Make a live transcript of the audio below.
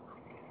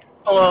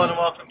Hello and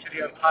welcome to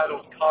the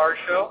Untitled Car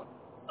Show.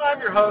 I'm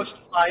your host,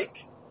 Ike.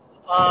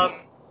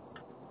 Um,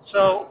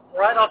 so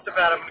right off the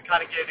bat, I'm going to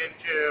kind of get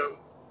into,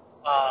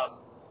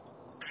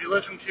 if you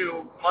listen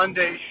to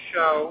Monday's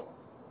show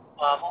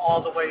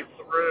all the way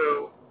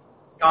through,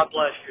 God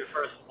bless you,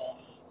 first of all.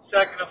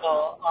 Second of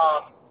all,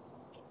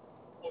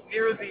 well,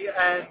 near the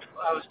end,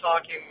 I was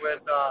talking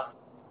with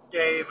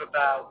Dave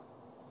about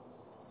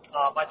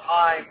my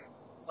time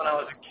when I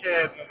was a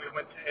kid when we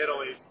went to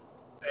Italy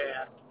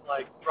and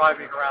like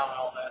driving around and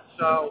all that.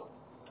 So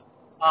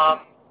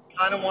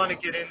kind of want to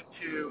get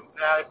into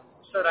that.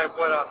 Said I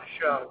would on the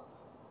show.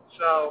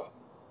 So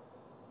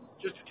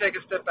just to take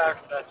a step back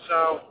from that.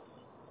 So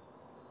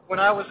when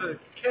I was a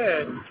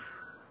kid,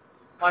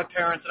 my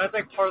parents, and I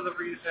think part of the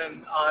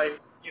reason I,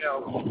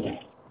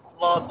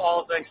 love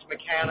all things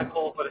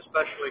mechanical, but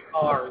especially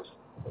cars,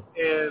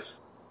 is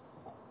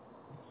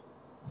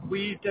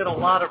we did a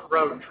lot of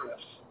road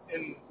trips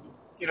in,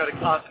 the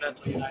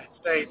continental United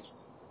States.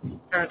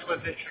 Parents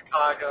lived in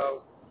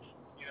Chicago,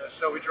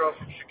 so we drove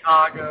from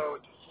Chicago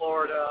to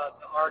Florida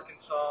to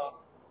Arkansas,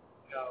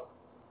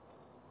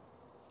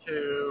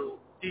 to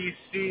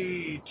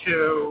D.C.,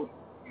 to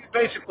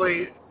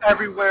basically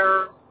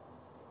everywhere,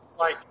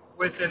 like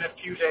within a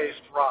few days'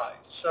 drive.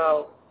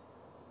 So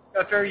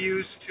got very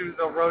used to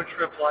the road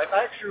trip life.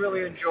 I actually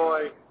really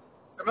I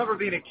remember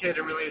being a kid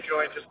and really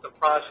enjoying just the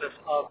process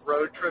of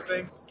road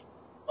tripping.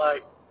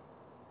 Like,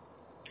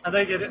 I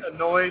think it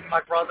annoyed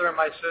my brother and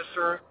my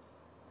sister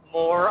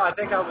more. I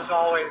think I was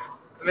always,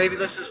 maybe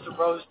this is the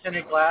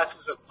rose-tinted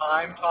glasses of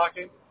time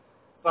talking,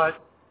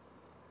 but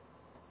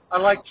I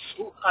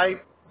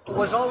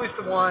was always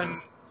the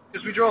one,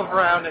 because we drove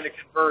around in a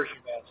conversion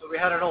van. So we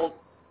had an old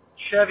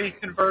Chevy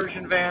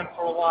conversion van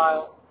for a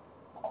while,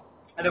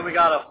 and then we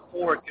got a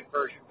Ford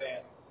conversion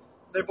van.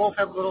 They both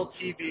had little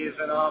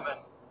TVs in them, and,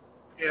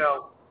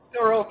 they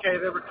were okay.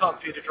 They were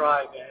comfy to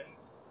drive in.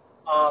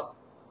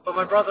 But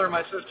my brother and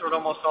my sister would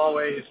almost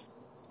always,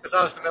 because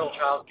I was the middle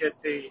child, get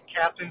the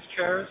captain's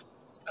chairs,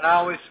 and I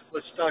always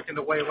was stuck in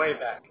the way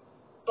back.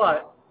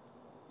 But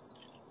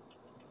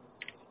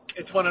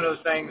it's one of those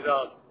things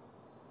of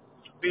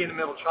being the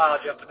middle child,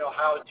 you have to know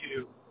how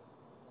to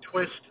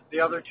twist the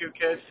other two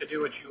kids to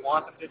do what you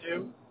want them to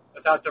do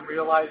without them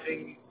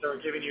realizing they're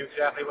giving you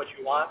exactly what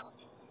you want.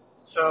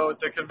 So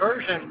the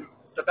conversion,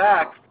 the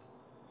back,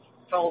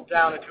 fell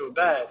down into a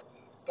bed.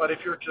 But if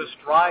you're just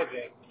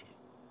driving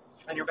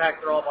and you're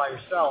back there all by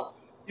yourself,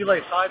 you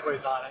lay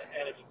sideways on it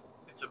and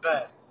it's a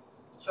bed.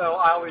 So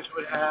I always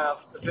would have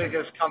the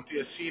biggest,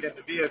 comfiest seat in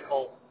the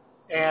vehicle,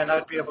 and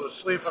I'd be able to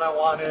sleep when I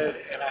wanted,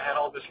 and I had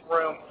all this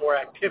room for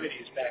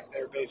activities back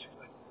there,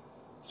 basically.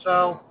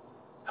 So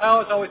I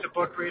was always a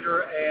book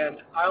reader, and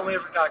I only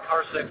ever got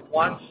car sick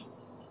once,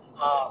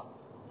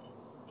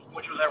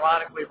 which was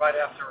ironically right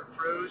after a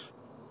cruise.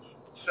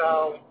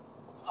 So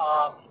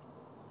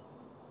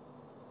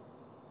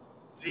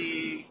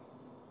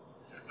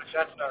which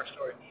that's another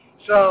story.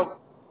 So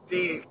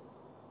we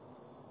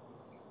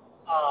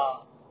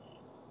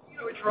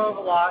drove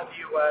a lot in the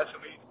U.S.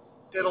 and we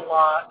did a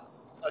lot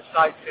of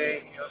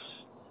sightseeing,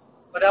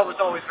 but that was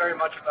always very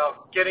much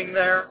about getting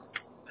there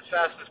as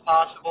fast as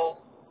possible.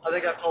 I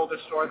think I've told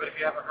this story, but if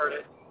you haven't heard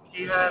it,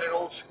 he had an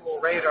old school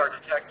radar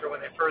detector when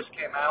they first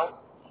came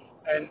out,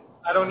 and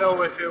I don't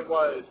know if it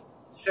was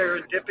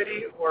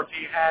serendipity or if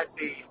he had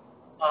the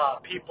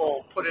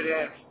people put it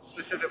in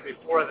specifically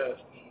for this,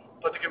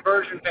 but the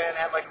conversion van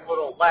had like a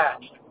little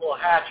latch, a little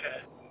hatch in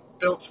it,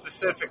 built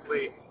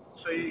specifically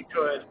so you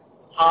could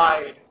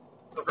hide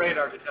the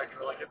radar detector.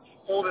 Like it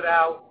folded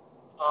out.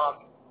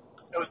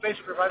 It was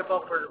basically right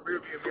above where the rear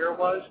view mirror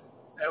was,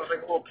 and it was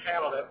like a little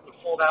panel that would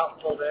fold out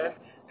and fold in.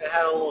 And it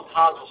had a little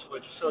toggle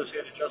switch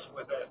associated just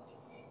with it.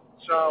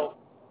 So,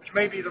 which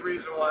may be the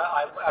reason why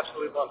I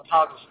absolutely love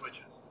toggle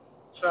switches.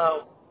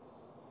 So,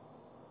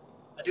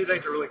 I do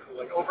think they're really cool.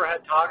 Like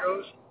overhead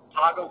toggle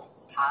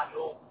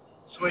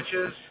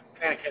switches,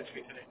 man, I can't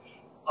speak today,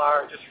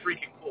 are just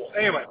freaking cool.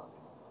 Anyway,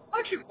 I'm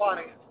actually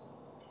planning,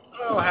 I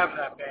don't know what happened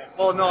to that van.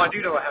 Well, no, I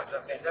do know what happened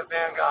to that van. That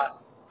van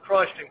got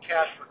crushed in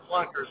cash for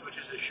clunkers, which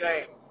is a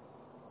shame.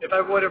 If I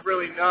would have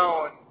really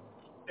known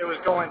it was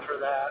going for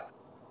that,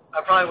 I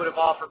probably would have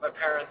offered my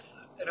parents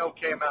an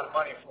okay amount of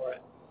money for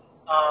it.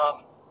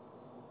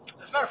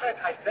 As a matter of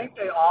fact, I think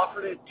they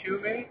offered it to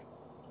me.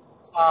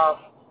 I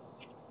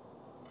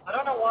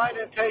don't know why I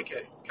didn't take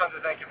it, come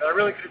to think of it. I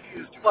really could have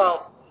used,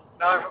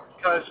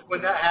 because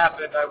when that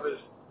happened, I was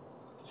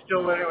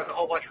still living with a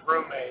whole bunch of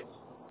roommates,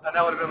 and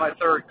that would have been my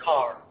third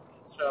car.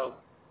 So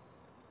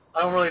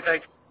I don't really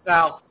think,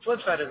 now,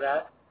 flip side of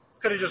that,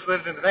 could have just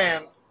lived in the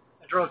van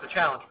and drove the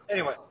Challenger.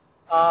 Anyway,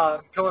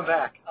 going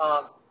back,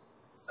 I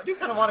do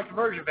kind of want a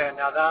conversion van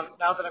now.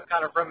 Now that I'm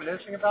kind of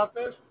reminiscing about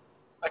this,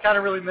 I kind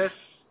of really miss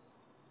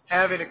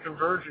having a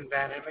conversion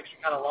van. It makes me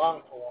kind of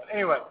long for one.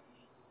 Anyway,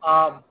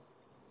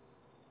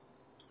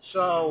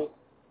 so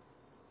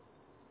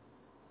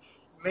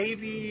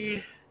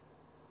maybe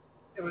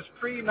it was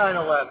pre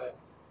 9/11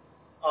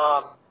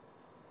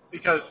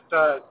 because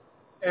the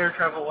air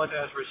travel wasn't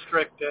as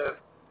restrictive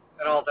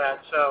and all that.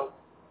 So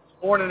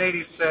born in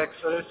 '86,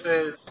 so this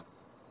is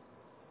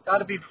got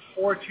to be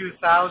before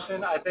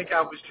 2000. I think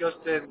I was just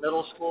in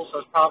middle school, so I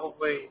was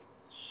probably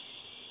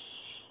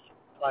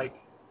like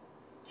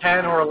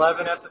 10 or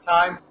 11 at the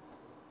time.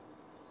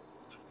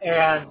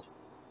 And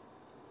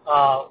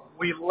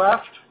we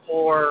left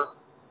for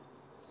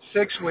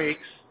 6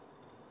 weeks,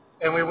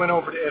 and we went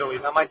over to Italy.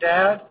 Now, my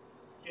dad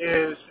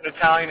is an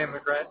Italian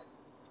immigrant.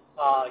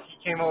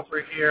 He came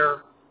over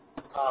here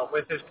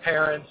with his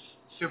parents,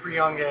 super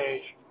young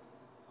age.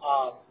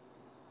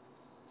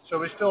 So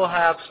we still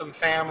have some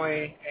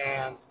family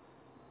and,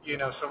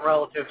 some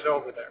relatives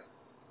over there.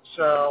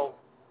 So,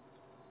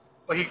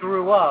 but he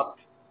grew up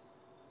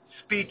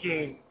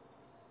speaking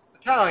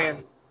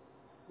Italian,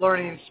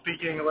 learning,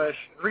 speak English,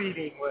 read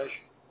English.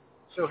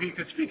 So he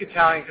could speak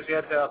Italian because he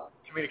had to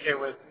communicate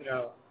with,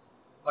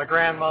 my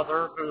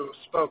grandmother who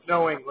spoke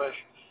no English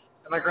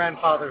and my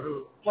grandfather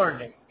who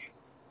learned English.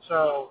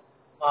 So,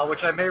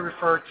 which I may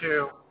refer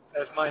to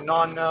as my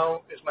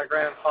nonno is my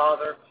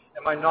grandfather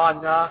and my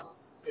nonna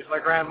is my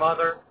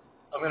grandmother.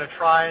 I'm going to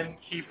try and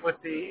keep with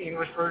the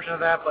English version of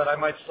that, but I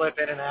might slip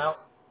in and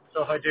out.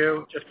 So if I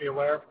do, just be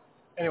aware.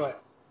 Anyway,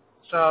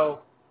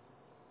 so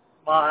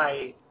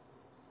my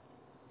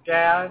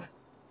dad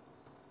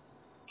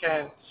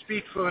can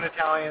speak fluent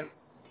Italian,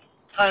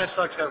 kind of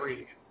sucks at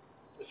reading it.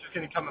 This is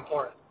going to become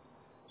important.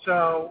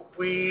 So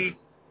we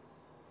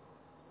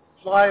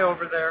fly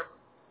over there.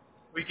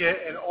 We get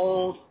an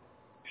old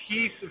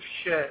piece of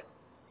shit,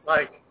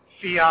 like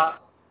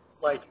Fiat,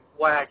 like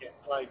wagon,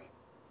 like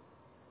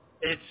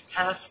it's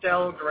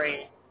pastel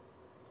green.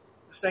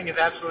 This thing is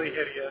absolutely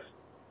hideous.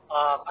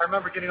 I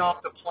remember getting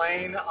off the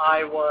plane.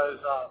 I was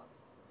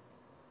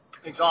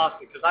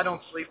exhausted because I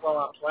don't sleep well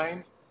on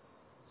planes.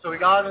 So we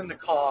got in the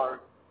car,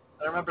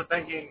 and I remember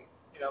thinking,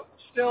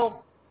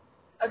 still,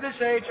 at this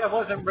age, I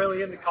wasn't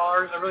really into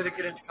cars. I really didn't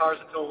get into cars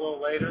until a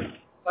little later.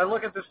 But I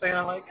look at this thing, and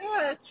I'm like,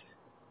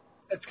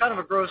 it's kind of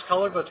a gross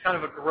color, but it's kind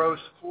of a gross,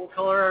 cool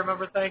color, I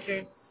remember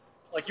thinking.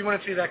 Like, you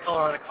wouldn't see that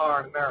color on a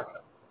car in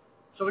America.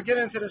 So we get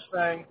into this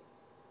thing.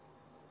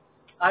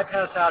 I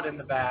pass out in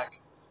the back,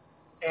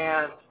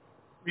 and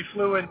we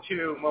flew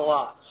into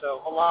Milan.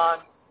 So Milan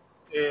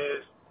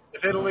is,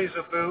 if Italy's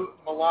a boot,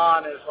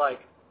 Milan is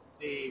like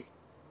the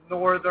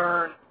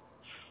northern,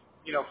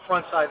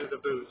 front side of the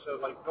boot. So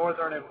like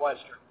northern and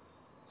western.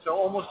 So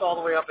almost all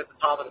the way up at the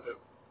top of the boot.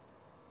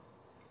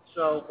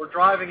 So we're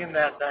driving in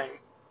that thing.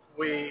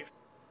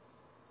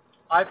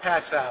 I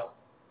pass out.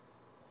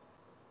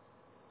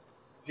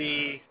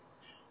 The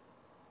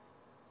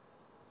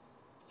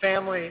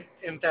family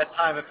in that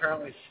time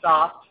apparently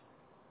stopped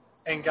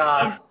and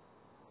got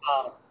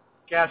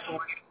gasoline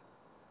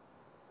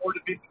for the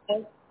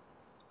vehicle.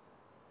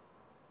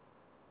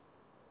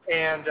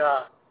 And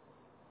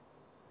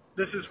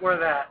this is where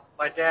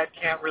my dad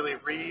can't really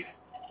read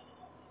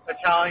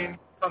Italian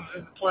comes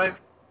into play.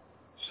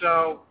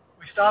 So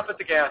we stop at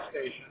the gas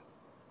station.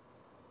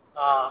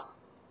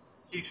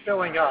 He's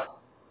filling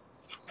up,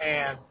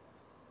 and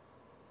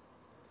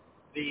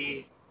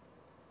the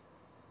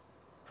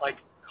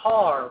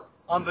car,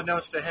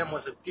 unbeknownst to him,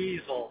 was a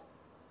diesel,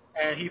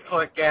 and he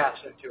put gas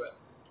into it.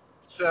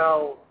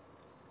 So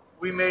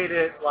we made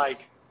it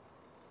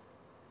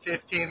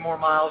 15 more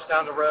miles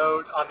down the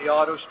road on the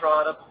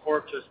autostrada before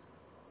it just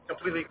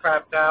completely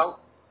crapped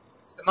out.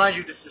 And mind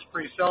you, this is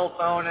pre-cell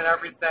phone and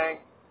everything.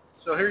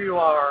 So here you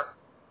are.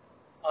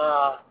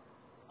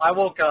 I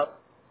woke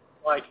up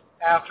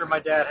after my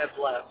dad had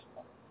left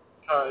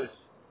because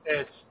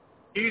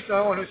he's the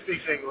only one who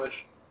speaks English.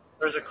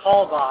 There's a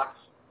call box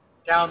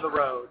down the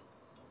road.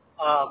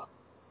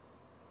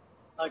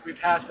 We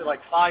passed it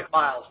 5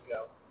 miles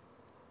ago.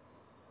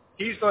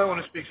 He's the only one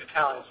who speaks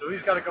Italian, so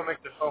he's got to go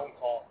make the phone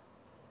call.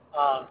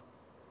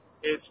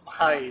 It's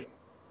my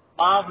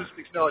mom who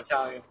speaks no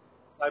Italian.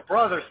 My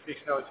brother speaks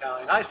no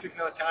Italian. I speak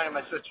no Italian.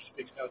 My sister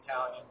speaks no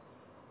Italian.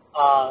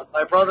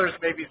 My brother's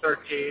maybe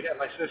 13, and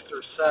my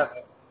sister's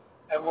 7.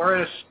 And we're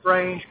in a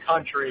strange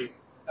country,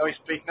 and we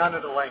speak none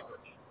of the language.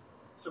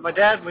 So my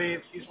dad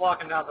leaves. He's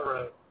walking down the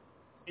road.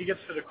 He gets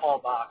to the call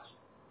box.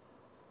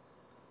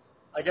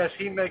 I guess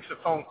he makes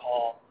a phone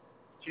call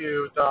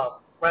to the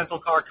rental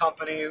car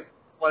company,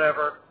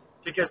 whatever,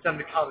 to get them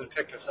to come and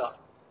pick us up.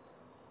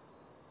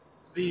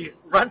 The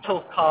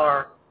rental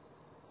car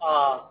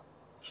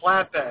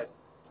flatbed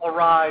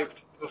arrived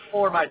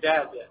before my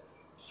dad did.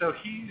 So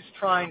he's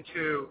trying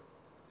to,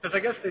 because I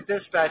guess they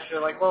dispatched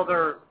it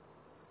they're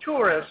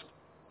tourists,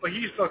 but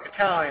he spoke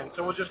Italian,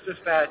 so we'll just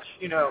dispatch,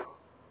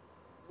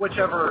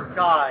 whichever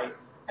guy,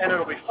 and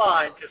it'll be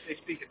fine because they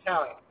speak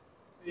Italian.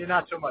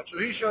 Not so much. So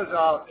he shows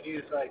up, and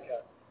he's like,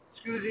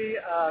 scusi,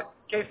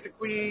 che sta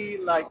qui,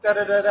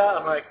 da-da-da-da.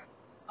 I'm like,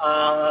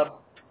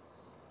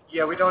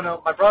 yeah, we don't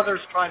know. My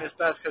brother's trying his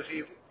best because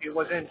he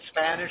was in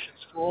Spanish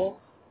in school.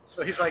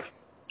 So he's like,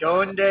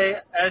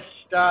 donde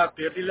esta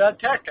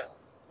biblioteca?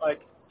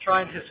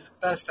 Trying his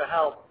best to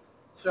help.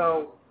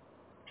 So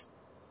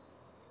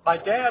my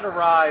dad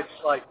arrives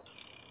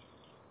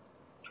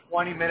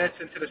 20 minutes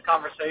into this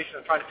conversation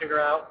of trying to figure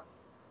out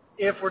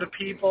if we're the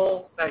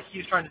people that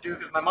he's trying to do,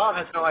 because my mom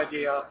has no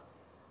idea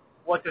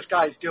what this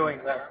guy's doing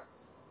there.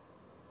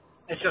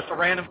 It's just a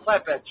random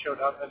flatbed showed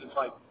up, and it's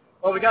like,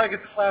 well, we got to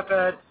get the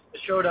flatbed. It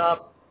showed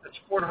up. It's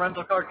for the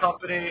rental car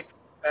company,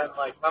 and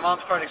like my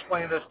mom's trying to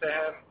explain this to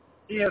him.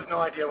 He has no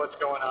idea what's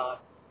going on.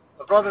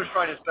 My brother's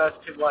trying his best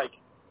to like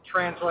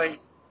translate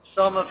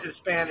some of his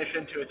Spanish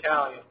into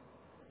Italian,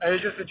 and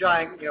it's just a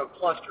giant,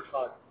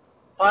 clusterfuck.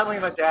 Finally,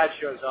 my dad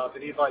shows up,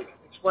 and he like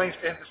explains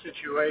to him the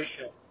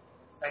situation,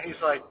 and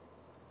he's like,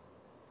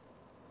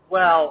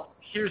 well,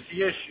 here's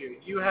the issue.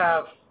 You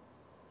have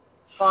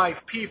 5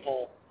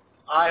 people.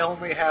 I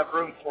only have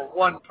room for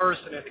 1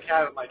 person in the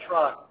cab of my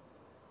truck.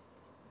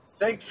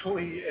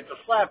 Thankfully, it's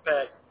a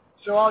flatbed,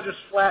 so I'll just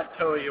flat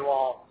tow you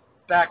all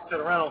back to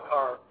the rental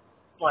car,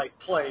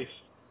 place.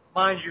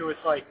 Mind you, it's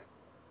like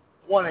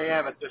 1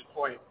 a.m. at this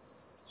point.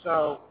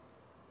 So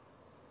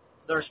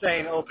they're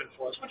staying open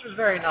for us, which was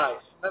very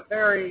nice. But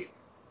very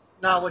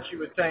not what you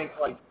would think,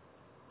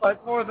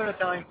 but Northern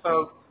Italian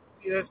folk,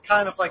 it's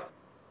kind of like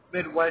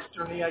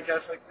Midwestern-y, I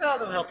guess,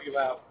 they'll help you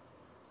out.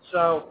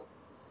 So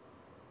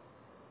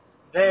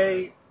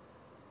they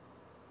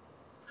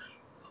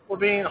were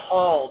being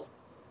hauled,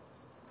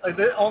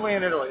 only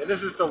in Italy. This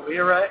is the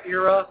Lira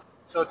era,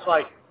 so it's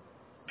like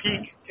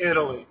peak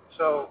Italy.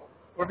 So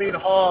we're being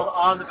hauled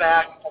on the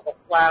back of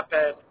a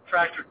flatbed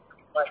tractor,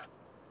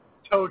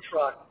 tow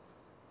truck,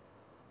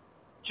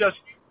 just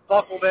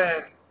buckled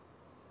in,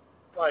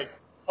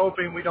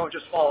 hoping we don't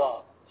just fall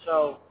off.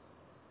 So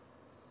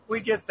we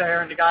get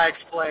there, and the guy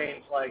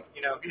explains,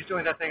 he's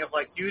doing that thing of,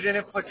 you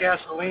didn't put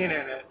gasoline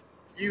in it.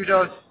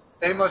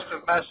 They must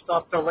have messed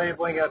up the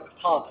labeling at the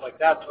pump,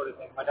 that sort of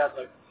thing. My dad's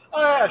like,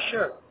 oh, yeah,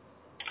 sure.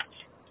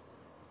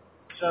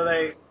 So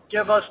they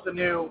give us the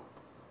new,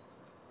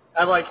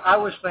 and, I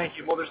was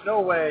thinking, well, there's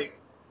no way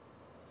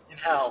in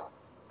hell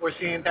we're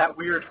seeing that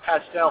weird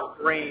pastel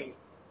green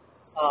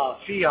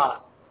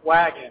Fiat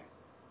wagon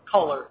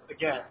color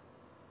again.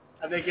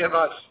 And they give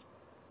us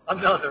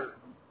another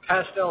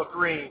pastel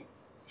green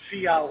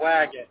Fiat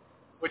wagon,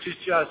 which is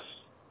just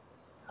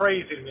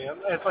crazy to me.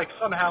 It's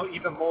somehow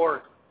even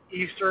more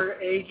Easter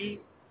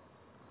eggy.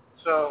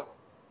 So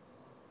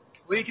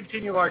we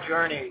continue our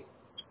journey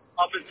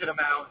up into the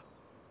mountain,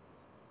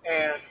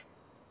 and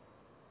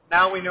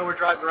now we know we're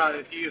driving around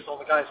in a diesel.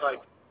 The guy's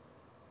like,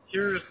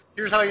 here's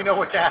how you know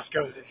what gas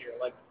goes in here.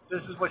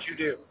 This is what you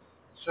do.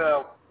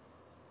 So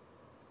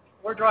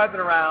we're driving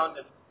around,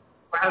 and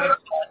we're having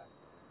fun.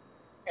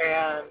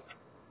 And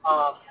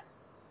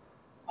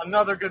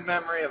another good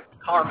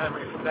car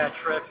memory from that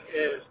trip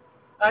is,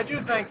 I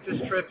do think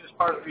this trip is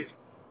part of the reason,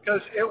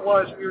 because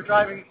we were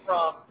driving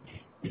from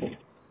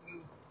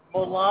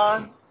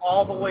Milan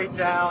all the way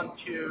down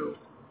to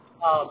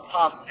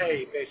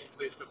Pompeii,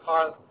 basically. It's the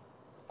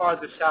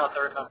farthest south I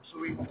remember. So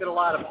we did a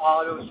lot of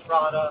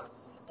autostrada,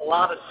 a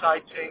lot of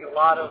sightseeing, a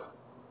lot of,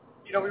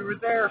 we were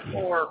there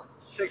for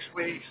 6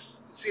 weeks,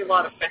 see a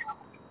lot of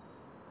family,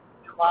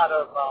 a lot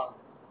of,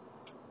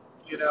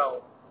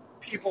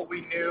 people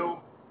we knew,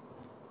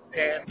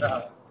 and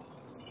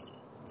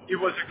it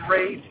was a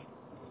great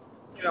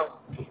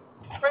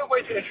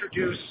way to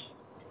introduce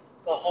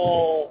the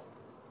whole,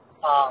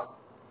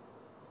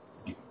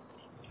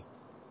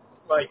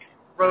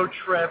 road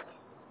trip,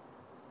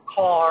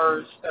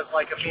 cars as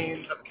a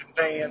means of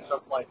conveyance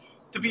of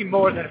to be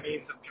more than a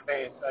means of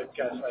conveyance, I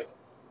guess,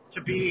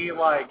 to be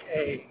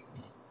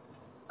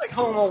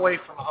home away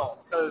from home,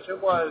 because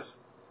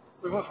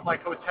we went from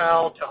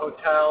hotel to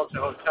hotel to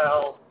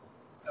hotel,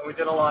 and we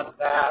did a lot of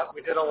that.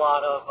 We did a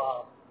lot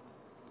of,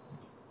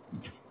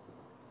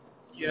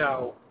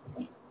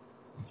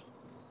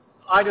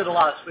 I did a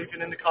lot of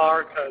sleeping in the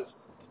car, because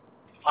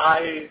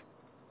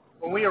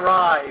when we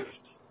arrived,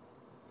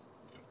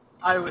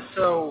 I was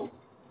so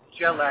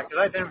jet lagged,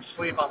 because I didn't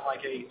sleep on a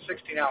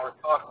 16-hour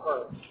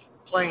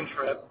plane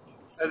trip,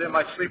 and then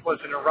my sleep was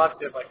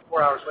interrupted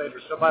 4 hours later.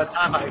 So by the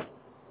time I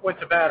went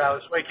to bed, I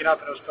was waking up,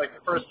 and it was the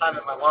first time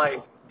in my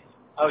life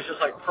I was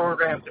just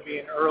programmed to be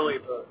an early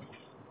bird.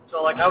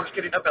 So I was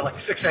getting up at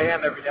 6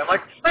 a.m. every day. I'm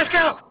like, let's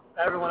go!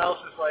 Everyone else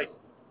is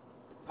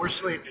we're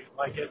sleeping.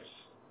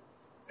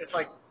 It's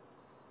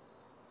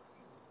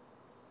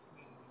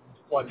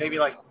maybe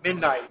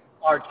midnight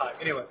our time.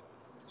 Anyway,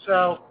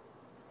 so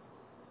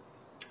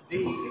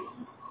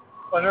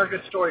another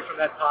good story from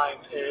that time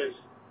is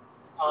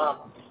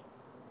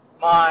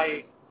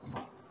my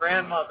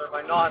grandmother,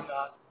 my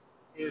nonna,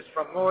 is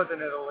from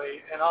northern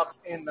Italy and up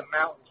in the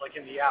mountains,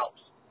 in the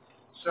Alps.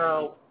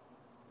 So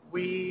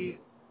we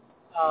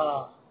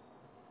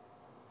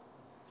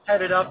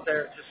headed up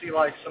there to see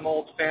some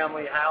old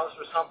family house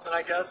or something,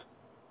 I guess.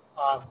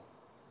 I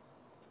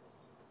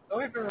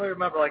don't even really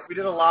remember. We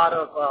did a lot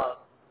of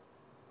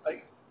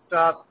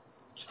the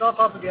stuff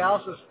up in the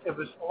Alps.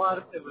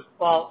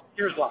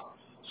 Here's why.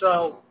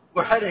 So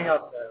we're heading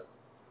up there.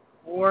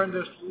 We're in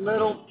this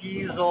little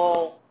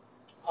diesel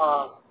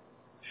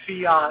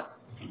Fiat.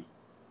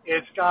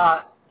 It's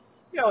got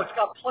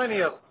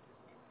plenty of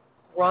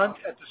grunt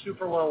at the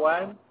super low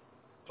end,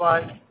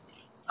 but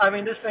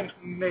this thing's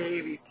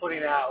maybe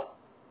putting out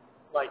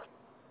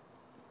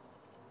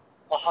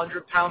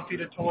 100 pound-feet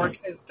of torque.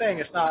 And the thing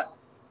is not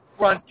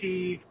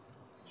grunty.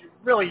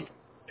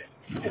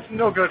 It's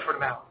no good for the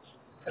mountains.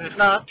 And it's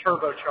not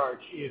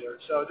turbocharged either.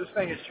 So this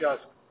thing is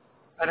just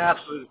an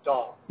absolute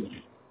dog.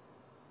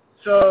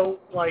 So,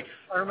 like,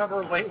 I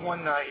remember late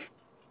one night,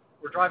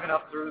 we're driving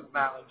up through the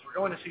mountains. We're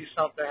going to see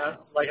something.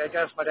 Like, I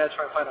guess my dad's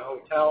trying to find a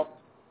hotel.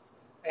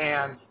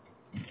 And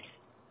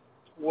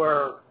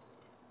we're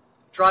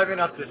driving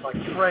up this, like,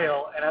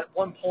 trail. And at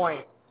one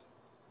point,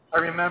 I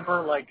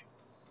remember, like,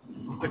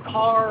 the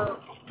car,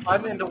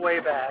 I'm in the way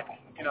back.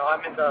 You know,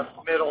 I'm in the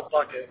middle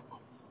bucket.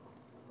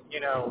 You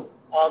know,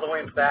 all the way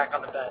in the back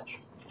on the bench.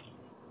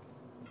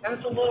 And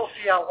it's a little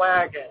Fiat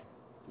wagon.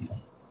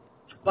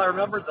 But I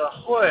remember the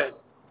hood,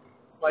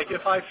 like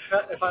if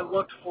I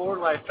looked forward,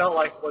 what I felt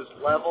like was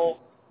level,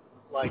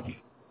 like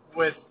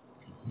with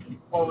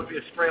what would be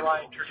a straight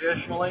line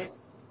traditionally.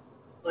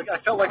 Like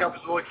I felt like I was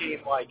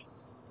looking like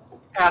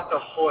at the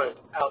hood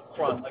out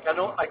front. Like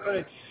I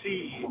couldn't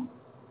see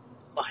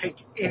like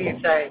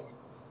anything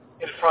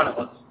in front of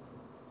us.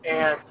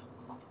 And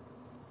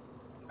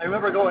I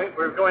remember we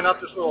were going up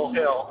this little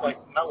hill, like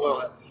not little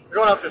hill. We were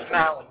going up this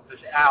mountain, this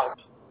Alp,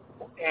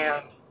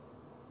 and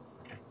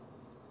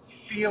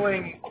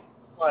feeling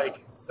like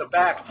the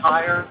back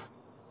tire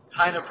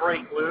kind of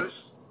break loose,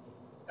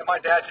 and my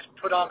dad just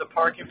put on the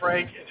parking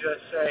brake and just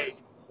say,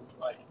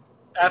 like,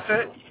 F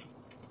it,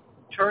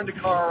 turned the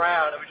car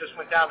around, and we just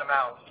went down the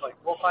mountain. Like,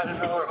 we'll find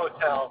another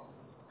hotel,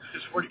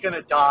 because we're going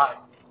to die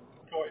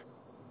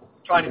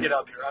trying to get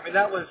up here. I mean,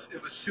 it was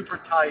super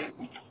tight,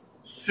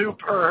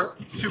 super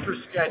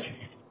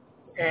sketchy,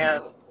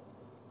 and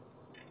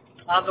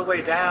on the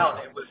way down,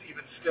 it was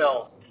even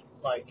still,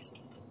 like,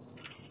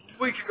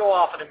 we could go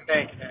off an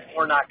embankment.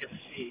 We're not going to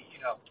see, you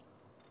know,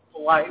 the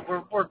light.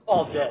 We're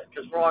all dead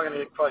because we're all going to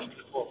get crushed with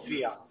this little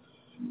Fiat.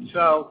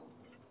 So,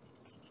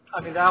 I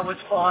mean, that was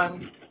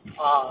fun.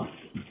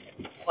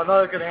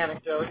 Another good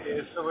anecdote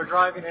is, so we're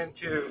driving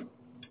into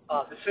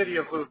the city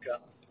of Lucca,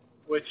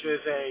 which is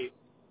a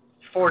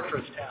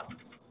fortress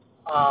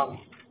town.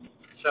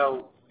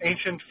 So,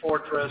 ancient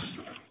fortress,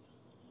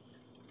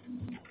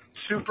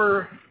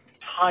 super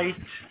tight.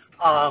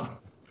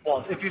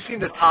 Well, if you've seen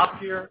the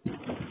Top Gear,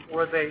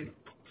 where they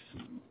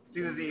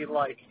do the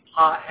like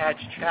hot hatch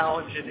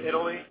challenge in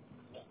Italy,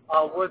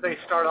 where they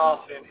start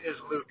off in is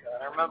Lucca.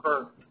 And I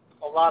remember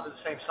a lot of the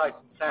same sights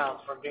and sounds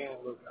from being in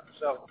Lucca.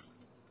 So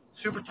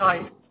super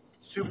tight,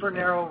 super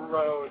narrow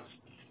roads,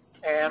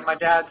 and my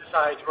dad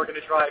decides we're going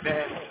to drive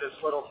in this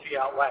little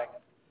Fiat wagon.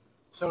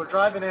 So we're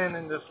driving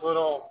in this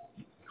little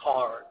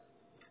car,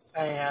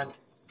 and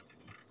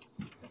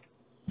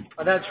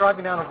my dad's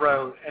driving down a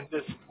road, and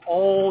this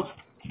old,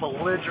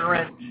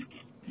 belligerent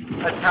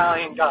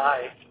Italian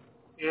guy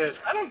is,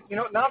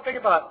 now I'm thinking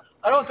about it,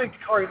 I don't think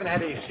the car even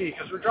had AC,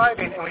 because we're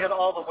driving and we had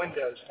all the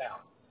windows down.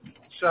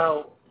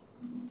 So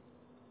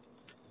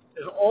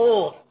this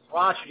old,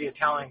 crotchety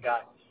Italian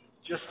guy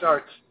just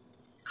starts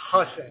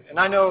cussing. And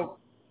I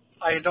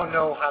don't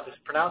know how to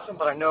pronounce them,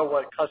 but I know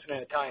what cussing in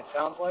Italian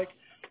sounds like,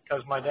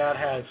 because my dad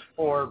has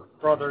 4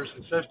 brothers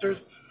and sisters.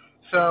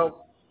 So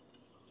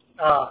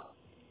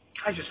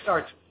guy just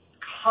starts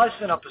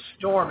cussing up a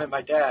storm at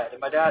my dad, and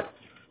my dad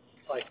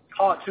like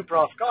caught super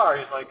off guard.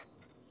 He's like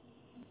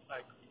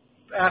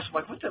asked him,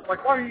 like, what the,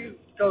 like, why are you,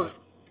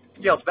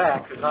 yells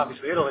back, because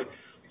obviously Italy,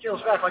 he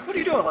yells back, like, what are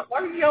you doing? Like,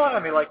 why are you yelling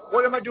at me? Like,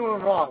 what am I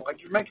doing wrong?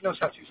 Like, you're making no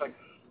sense. He's like,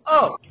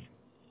 oh,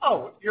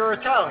 you're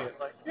Italian.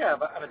 Like, yeah,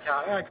 but I'm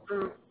Italian. I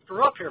grew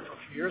up here for a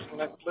few years,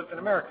 and I've lived in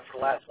America for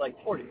the last,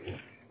 40 years.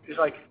 He's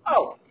like,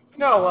 oh,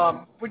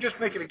 no, we're just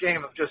making a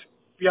game of just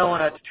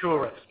yelling at the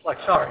tourists. Like,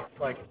 sorry.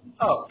 Like,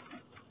 oh.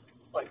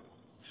 Like,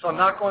 so I'm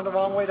not going the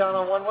wrong way down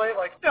on one way?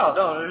 Like, no,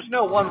 there's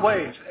no one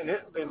ways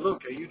in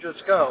Lucca. You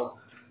just go,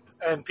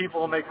 and people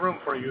will make room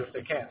for you if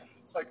they can.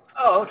 It's like,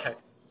 oh, okay.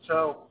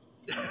 So,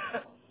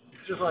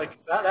 just like,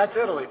 that's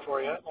Italy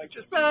for you. Like,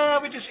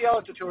 we just yell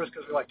at the tourists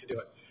because we like to do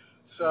it.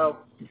 So,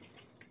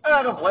 and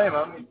I don't blame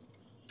them. I mean,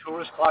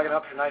 tourists clogging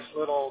up your nice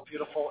little,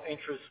 beautiful,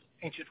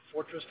 ancient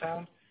fortress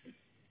town.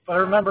 But I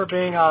remember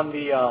being on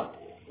the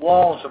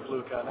walls of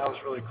Lucca, and that was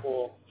really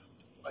cool.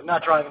 Like,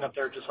 not driving up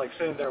there, just like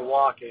sitting there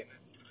walking.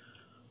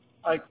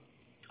 Like,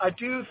 I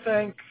do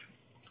think,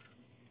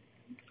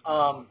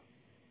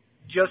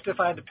 just if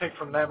I had to pick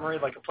from memory,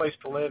 like a place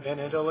to live in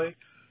Italy,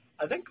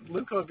 I think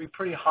Lucca would be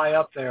pretty high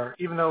up there,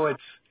 even though it's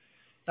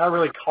not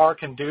really car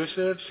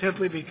conducive,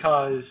 simply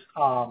because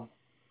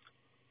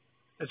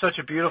it's such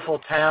a beautiful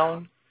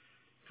town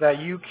that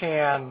you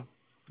can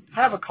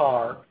have a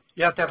car.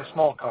 You have to have a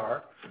small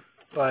car,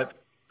 but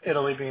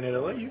Italy being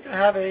Italy, you can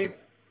have a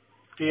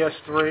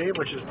DS3,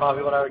 which is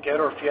probably what I would get,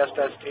 or a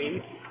Fiesta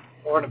ST,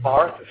 or an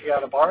Abarth, if you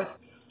had a Abarth.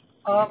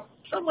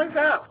 Something like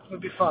that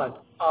would be fun.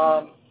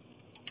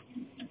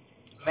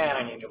 Man,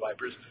 I need new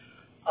wipers.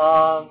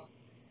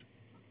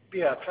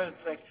 Yeah, I'm trying to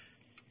think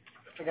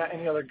if I got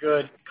any other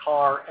good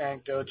car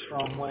anecdotes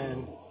from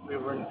when we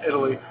were in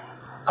Italy.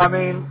 I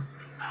mean,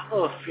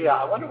 oh, Fiat,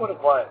 I wonder what it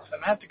was. I'm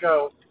going to have to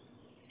go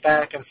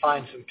back and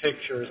find some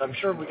pictures. I'm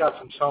sure we got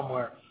some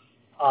somewhere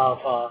of,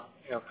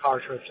 car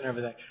trips and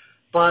everything.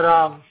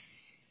 But,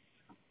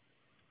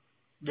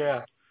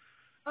 yeah.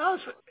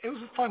 It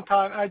was a fun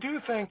time. I do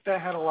think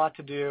that had a lot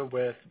to do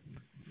with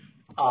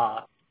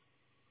uh,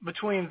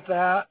 between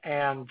that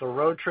and the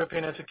road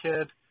tripping as a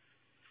kid.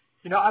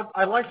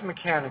 I liked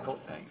mechanical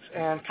things,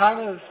 and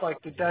kind of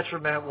like the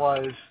detriment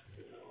was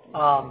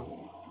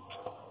um,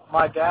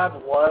 my dad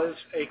was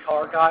a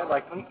car guy.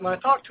 Like when I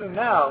talk to him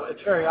now,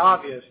 it's very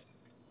obvious.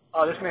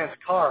 Oh, this man's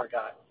a car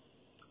guy,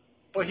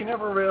 but he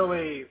never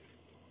really,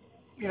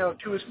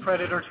 to his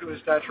credit or to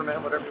his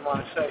detriment, whatever you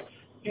want to say,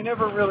 he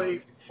never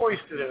really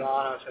foisted it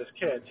on us as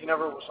kids. He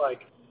never was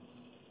like,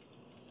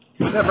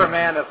 he was never a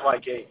man of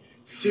like a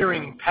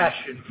searing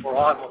passion for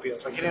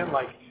automobiles. Like he didn't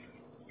like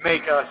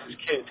make us as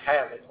kids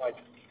have it. Like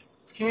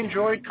he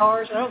enjoyed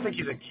cars. I don't think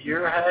he's a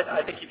gearhead.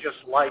 I think he just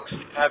likes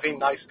having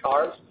nice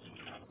cars,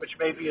 which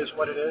maybe is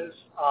what it is.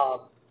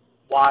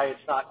 Why it's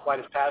not quite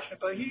as passionate,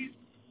 but he's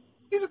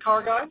a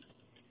car guy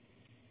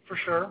for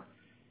sure.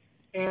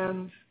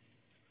 And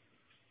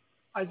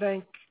I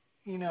think,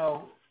 you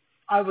know,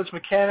 I was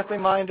mechanically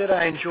minded.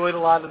 I enjoyed a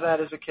lot of that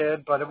as a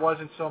kid, but it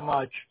wasn't so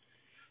much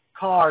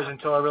cars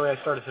until I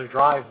started to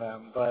drive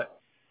them. But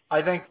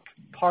I think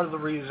part of the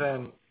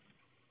reason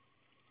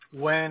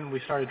when we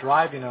started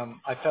driving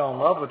them, I fell in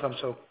love with them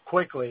so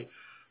quickly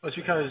was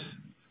because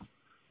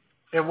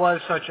it was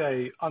such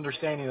a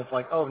understanding of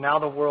like, oh, now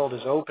the world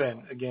is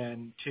open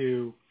again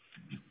to,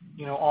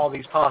 all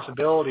these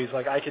possibilities.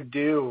 Like I could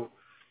do,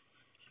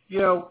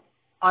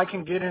 I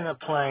can get in a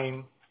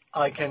plane,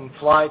 I can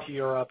fly to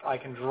Europe, I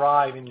can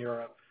drive in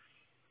Europe.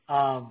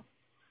 Um,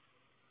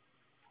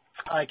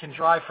 I can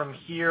drive from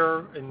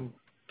here in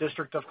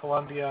District of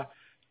Columbia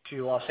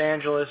to Los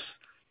Angeles,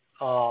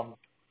 um,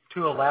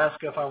 to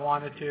Alaska if I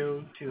wanted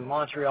to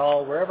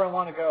Montreal, wherever I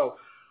want to go.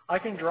 I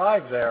can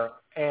drive there,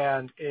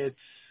 and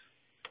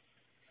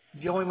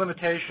the only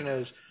limitation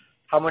is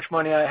how much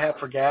money I have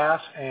for gas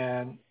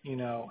and,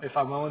 if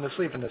I'm willing to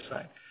sleep in this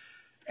thing.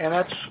 And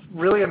that's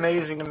really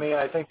amazing to me.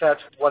 I think that's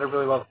what I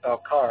really love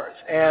about cars.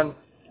 And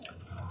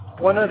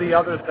one of the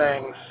other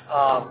things,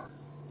 a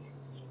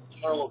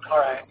little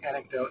car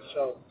anecdote.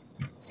 So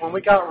when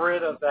we got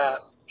rid of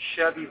that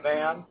Chevy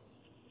van,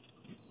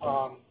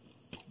 um,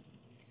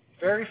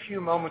 very few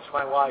moments of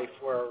my life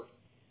where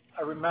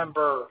I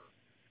remember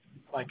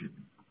like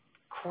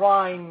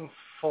crying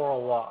for a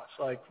loss.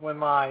 Like when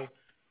my,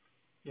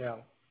 you know,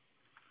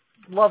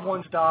 loved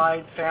ones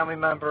died, family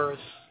members,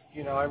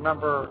 I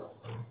remember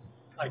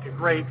like a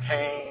great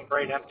pain,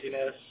 great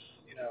emptiness,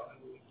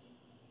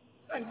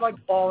 and like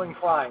bawling,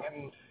 crying.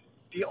 And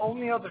the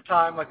only other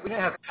time, like we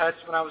didn't have pets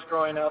when I was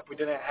growing up. We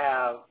didn't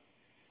have,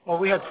 well,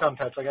 we had some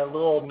pets, like a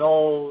little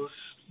nose,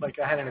 like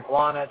I had an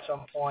iguana at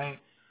some point.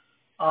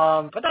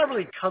 But not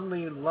really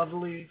cuddly,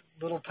 lovely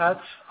little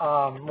pets.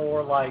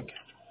 More like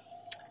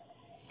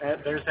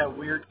there's that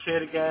weird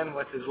kid again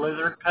with his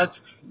lizard pets.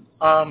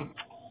 Um,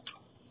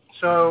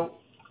 so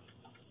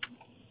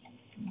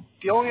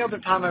the only other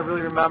time I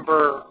really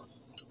remember,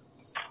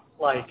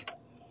 like,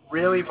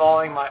 really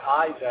bawling my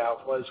eyes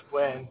out was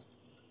when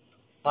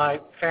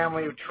my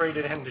family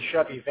traded him to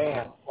Chevy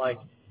van. Like,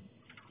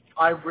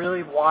 I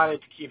really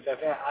wanted to keep that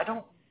van. I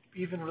don't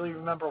even really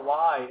remember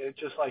why. It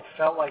just, like,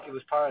 felt like it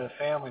was part of the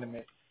family to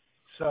me.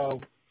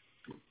 So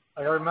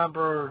I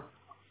remember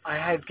I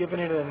had given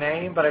it a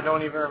name, but I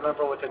don't even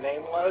remember what the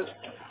name was.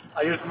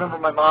 I just remember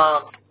my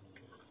mom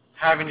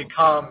having to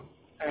come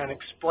and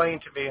explain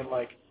to me and,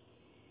 like,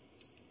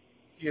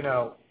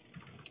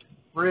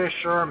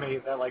 reassure me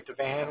that, like, the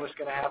van was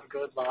going to have a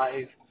good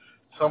life.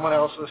 Someone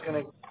else was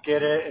going to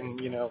get it and,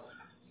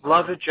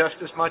 love it just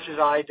as much as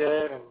I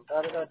did and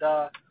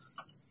da-da-da-da.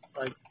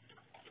 Like,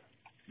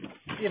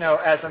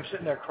 as I'm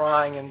sitting there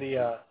crying in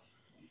the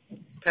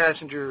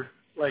passenger,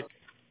 like,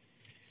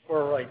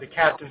 or, like, the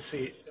captain's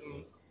seat.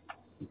 And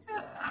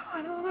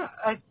I don't know.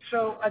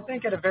 So I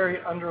think at a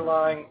very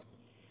underlying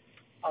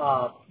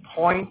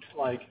point,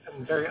 like,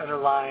 a very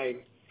underlying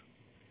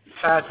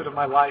facet of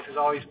my life has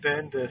always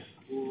been this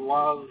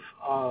love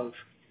of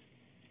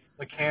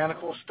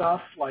mechanical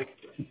stuff. Like,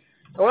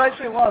 when I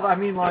say love, I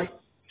mean, like,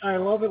 I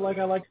love it like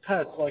I like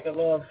pets. Like, I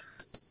love,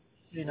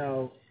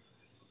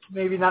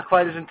 maybe not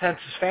quite as intense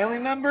as family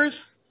members,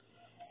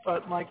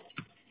 but, like,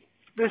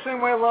 the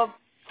same way I love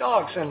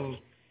dogs and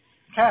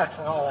cats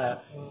and all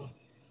that. And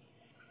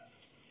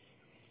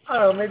I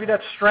don't know, maybe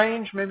that's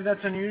strange, maybe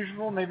that's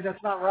unusual, maybe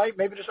that's not right,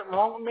 maybe there's something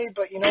wrong with me,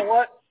 but you know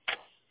what?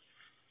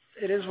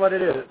 It is what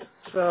it is.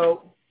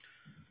 So,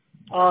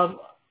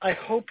 I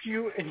hope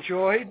you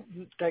enjoyed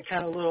that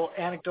kind of little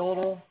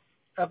anecdotal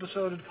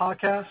episode of the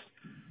podcast.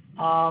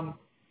 I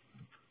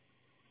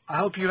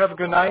hope you have a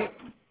good night,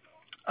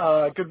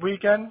 good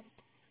weekend,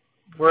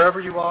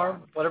 wherever you are,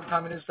 whatever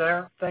time it is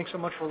there. Thanks so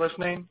much for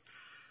listening.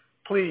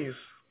 Please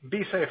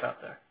be safe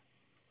out there.